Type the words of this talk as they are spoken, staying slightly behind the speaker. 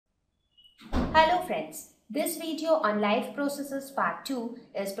Hello friends, this video on life processes part 2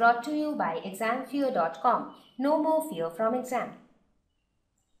 is brought to you by examfear.com. No more fear from exam.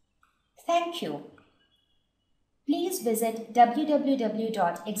 Thank you. Please visit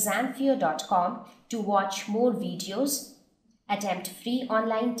www.examfear.com to watch more videos, attempt free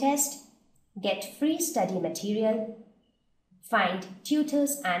online test, get free study material, find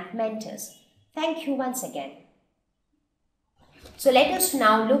tutors and mentors. Thank you once again. So let us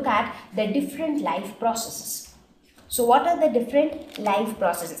now look at the different life processes. So what are the different life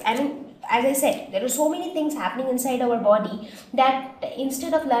processes? I mean, as I said, there are so many things happening inside our body that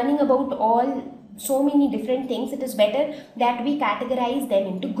instead of learning about so many different things, it is better that we categorize them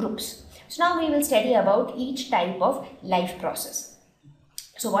into groups. So now we will study about each type of life process.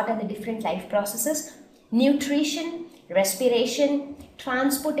 So what are the different life processes? Nutrition, respiration,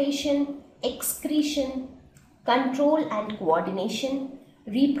 transportation, excretion, control and coordination,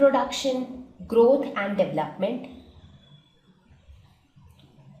 reproduction, growth and development,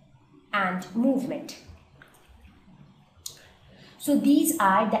 and movement. So these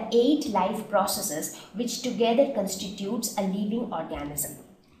are the 8 life processes which together constitutes a living organism,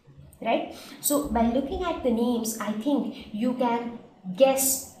 right? So by looking at the names, I think you can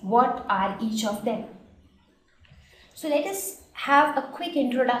guess what are each of them. So let us have a quick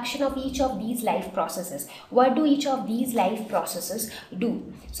introduction of each of these life processes. What do each of these life processes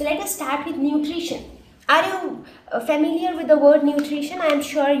do? So let us start with nutrition. Are you familiar with the word nutrition? I am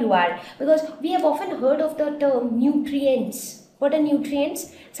sure you are, because we have often heard of the term nutrients. What are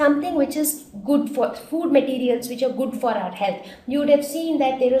nutrients? Something which is good for food materials which are good for our health. You would have seen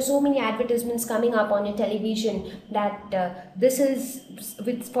that there are so many advertisements coming up on your television that this is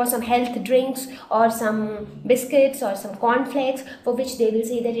for some health drinks or some biscuits or some cornflakes, for which they will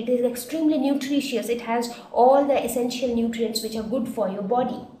say that it is extremely nutritious. It has all the essential nutrients which are good for your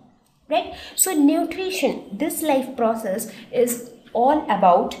body, right? So nutrition, this life process is all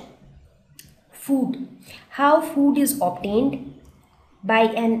about food. How food is obtained by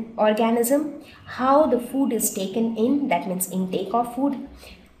an organism, how the food is taken in, that means intake of food.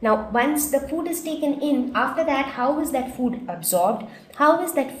 Now once the food is taken in, after that how is that food absorbed, how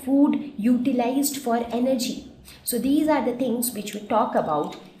is that food utilized for energy. So these are the things which we talk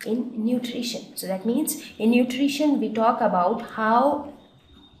about in nutrition. So that means in nutrition we talk about how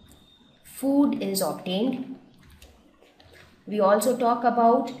food is obtained. We also talk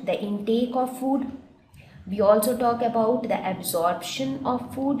about the intake of food. We also talk about the absorption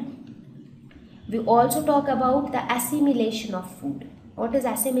of food. We also talk about the assimilation of food. What is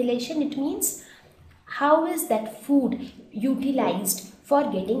assimilation? It means how is that food utilized for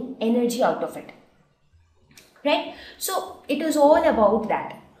getting energy out of it, right? So it is all about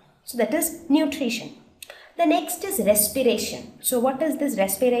that. So that is nutrition. The next is respiration. So what is this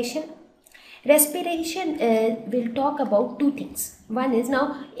respiration? Respiration will talk about 2 things. One is,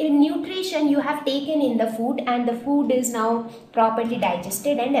 now in nutrition you have taken in the food and the food is now properly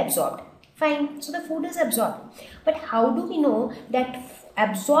digested and absorbed. Fine, so the food is absorbed. But how do we know that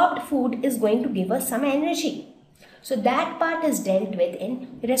absorbed food is going to give us some energy? So that part is dealt with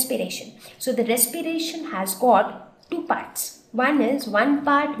in respiration. So the respiration has got 2 parts. One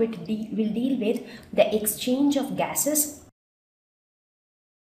part which will deal with the exchange of gases.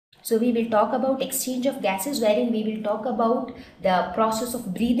 So we will talk about exchange of gases, wherein we will talk about the process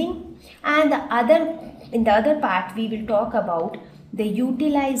of breathing, and in the other part we will talk about the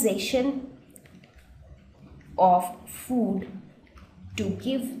utilization of food to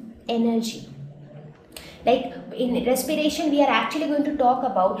give energy. Like in respiration we are actually going to talk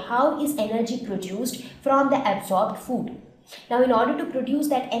about how is energy produced from the absorbed food. Now in order to produce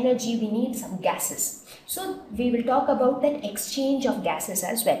that energy we need some gases. So we will talk about that exchange of gases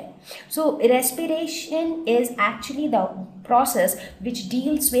as well. So respiration is actually the process which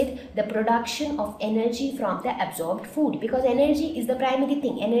deals with the production of energy from the absorbed food, because energy is the primary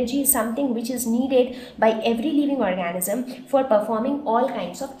thing. Energy is something which is needed by every living organism for performing all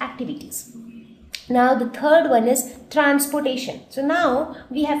kinds of activities. Now the third one is transportation. So now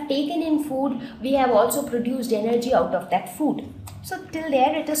we have taken in food, we have also produced energy out of that food. So till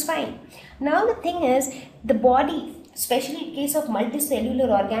there it is fine. Now the thing is, the body, especially in case of multicellular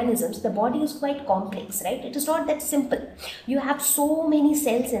organisms, the body is quite complex, right? It is not that simple. You have so many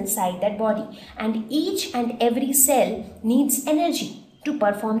cells inside that body, and each and every cell needs energy to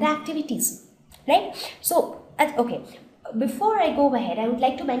perform the activities, right? So okay, before I go ahead, I would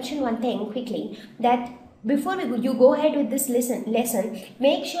like to mention one thing quickly, that before you go ahead with this lesson,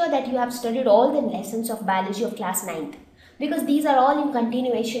 make sure that you have studied all the lessons of biology of class 9th, because these are all in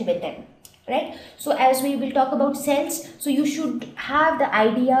continuation with them, right? So as we will talk about cells, so you should have the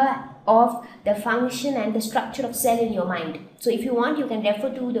idea of the function and the structure of cell in your mind. So if you want, you can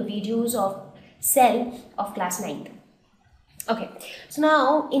refer to the videos of cell of class 9th. Okay, so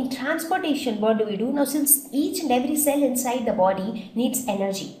now in transportation, what do we do? Now, since each and every cell inside the body needs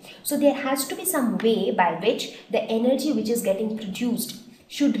energy, so there has to be some way by which the energy which is getting produced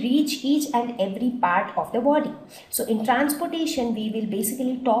should reach each and every part of the body. So in transportation, we will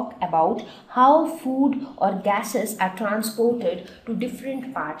basically talk about how food or gases are transported to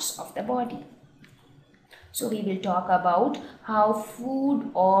different parts of the body. So we will talk about how food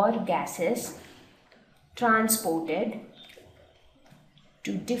or gases transported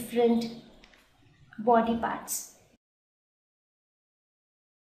to different body parts.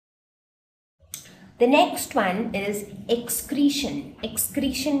 The next one is excretion.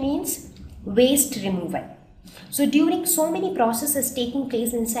 Excretion means waste removal. So during so many processes taking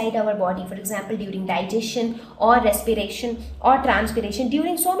place inside our body, for example, during digestion or respiration or transpiration,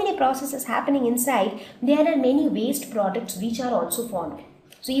 during so many processes happening inside, there are many waste products which are also formed.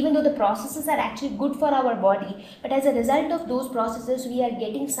 So even though the processes are actually good for our body, but as a result of those processes, we are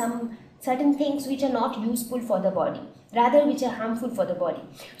getting some certain things which are not useful for the body, rather which are harmful for the body.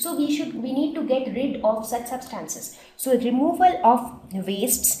 So we need to get rid of such substances. So removal of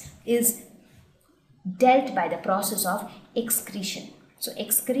wastes is dealt by the process of excretion. So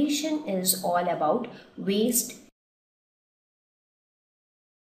excretion is all about waste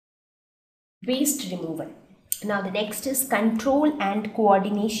removal. Now the next is control and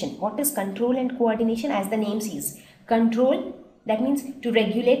coordination. What is control and coordination? As the name says, control, that means to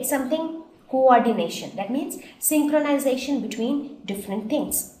regulate something. Coordination, that means synchronization between different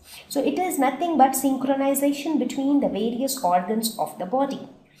things. So it is nothing but synchronization between the various organs of the body.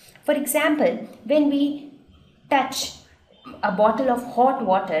 For example, when we touch a bottle of hot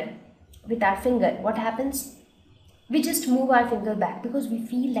water with our finger, what happens? We just move our finger back because we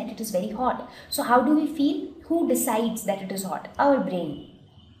feel that it is very hot. So how do we feel? Who decides that it is hot? Our brain.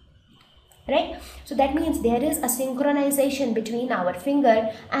 Right? So that means there is a synchronization between our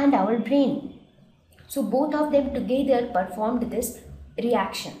finger and our brain. So both of them together performed this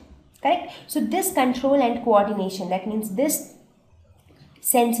reaction. Correct? So this control and coordination, that means this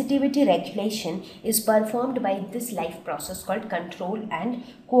sensitivity regulation is performed by this life process called control and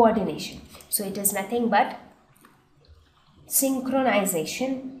coordination. So it is nothing but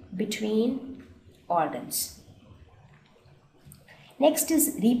synchronization between organs. Next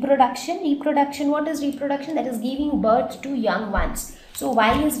is reproduction. Reproduction, what is reproduction? That is giving birth to young ones. So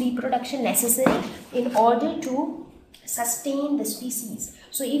why is reproduction necessary? In order to sustain the species.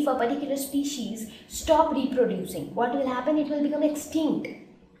 So if a particular species stop reproducing, what will happen? It will become extinct.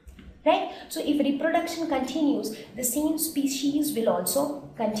 Right? So if reproduction continues, the same species will also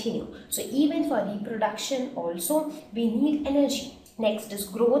continue. So even for reproduction also, we need energy. Next is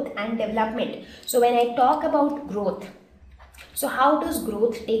growth and development. So when I talk about growth, so how does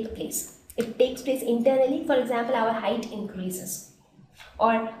growth take place? It takes place internally. For example, our height increases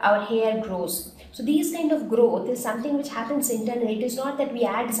or our hair grows. So these kind of growth is something which happens internally. It is not that we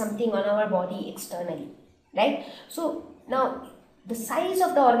add something on our body externally, right? So now the size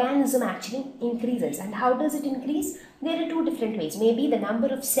of the organism actually increases. And how does it increase? There are two different ways. Maybe the number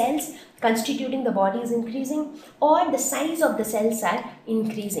of cells constituting the body is increasing, or the size of the cells are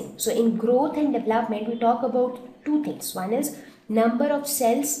increasing. So in growth and development, we talk about two things. One is number of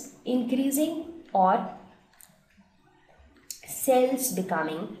cells increasing or cells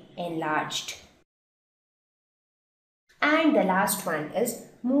becoming enlarged. And the last one is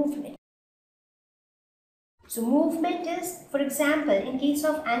movement. So movement is, for example, in case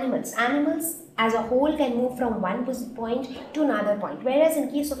of animals as a whole can move from one point to another point. Whereas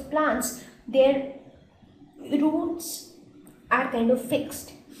in case of plants, their roots are kind of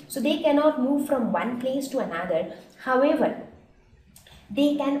fixed. So they cannot move from one place to another. However,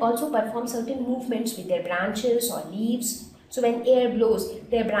 they can also perform certain movements with their branches or leaves. So when air blows,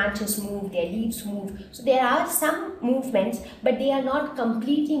 their branches move, their leaves move. So there are some movements, but they are not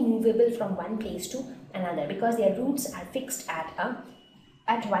completely movable from one place to another because their roots are fixed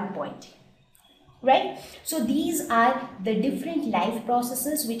at one point. Right? So these are the different life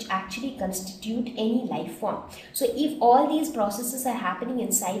processes which actually constitute any life form. So if all these processes are happening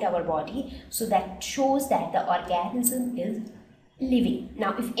inside our body, so that shows that the organism is living.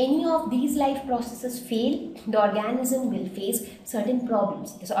 Now, if any of these life processes fail, the organism will face certain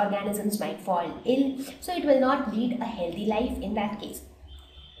problems. These organisms might fall ill, so it will not lead a healthy life in that case.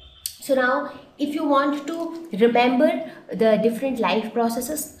 So now, if you want to remember the different life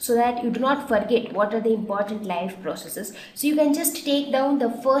processes so that you do not forget what are the important life processes, so you can just take down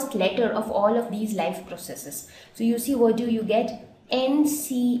the first letter of all of these life processes. So you see, what do you get?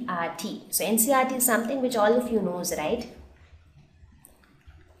 NCRT. So NCRT is something which all of you knows, right?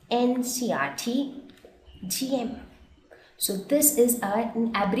 NCRT GM. So this is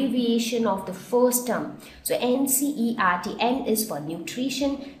an abbreviation of the first term. So NCERT, N is for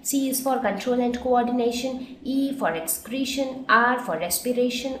nutrition, C is for control and coordination, E for excretion, R for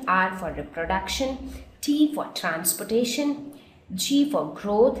respiration, R for reproduction, T for transportation, G for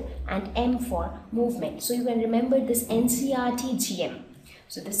growth, and M for movement. So you can remember this NCRT GM.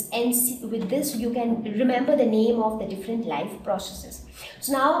 So with this you can remember the name of the different life processes.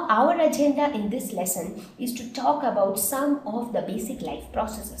 So now our agenda in this lesson is to talk about some of the basic life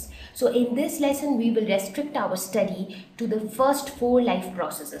processes. So in this lesson we will restrict our study to the first 4 life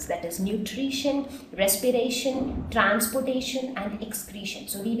processes, that is nutrition, respiration, transportation, and excretion.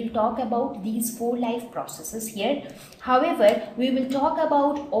 So we will talk about these 4 life processes here. However, we will talk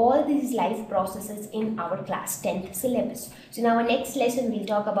about all these life processes in our class 10th syllabus. So in our next lesson we'll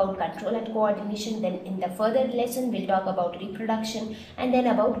talk about control and coordination, then in the further lesson we'll talk about reproduction, and then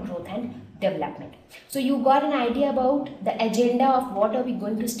about growth and development. So you got an idea about the agenda of what are we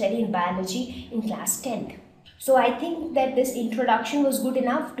going to study in biology in class 10th. So I think that this introduction was good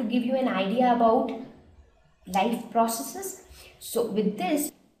enough to give you an idea about life processes. So with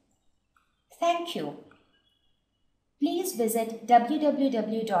this, thank you. Please visit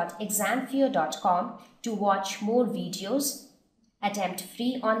www.examfear.com to watch more videos, attempt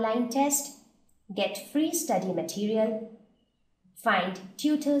free online test, get free study material, find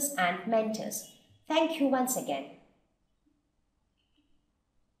tutors and mentors. Thank you once again.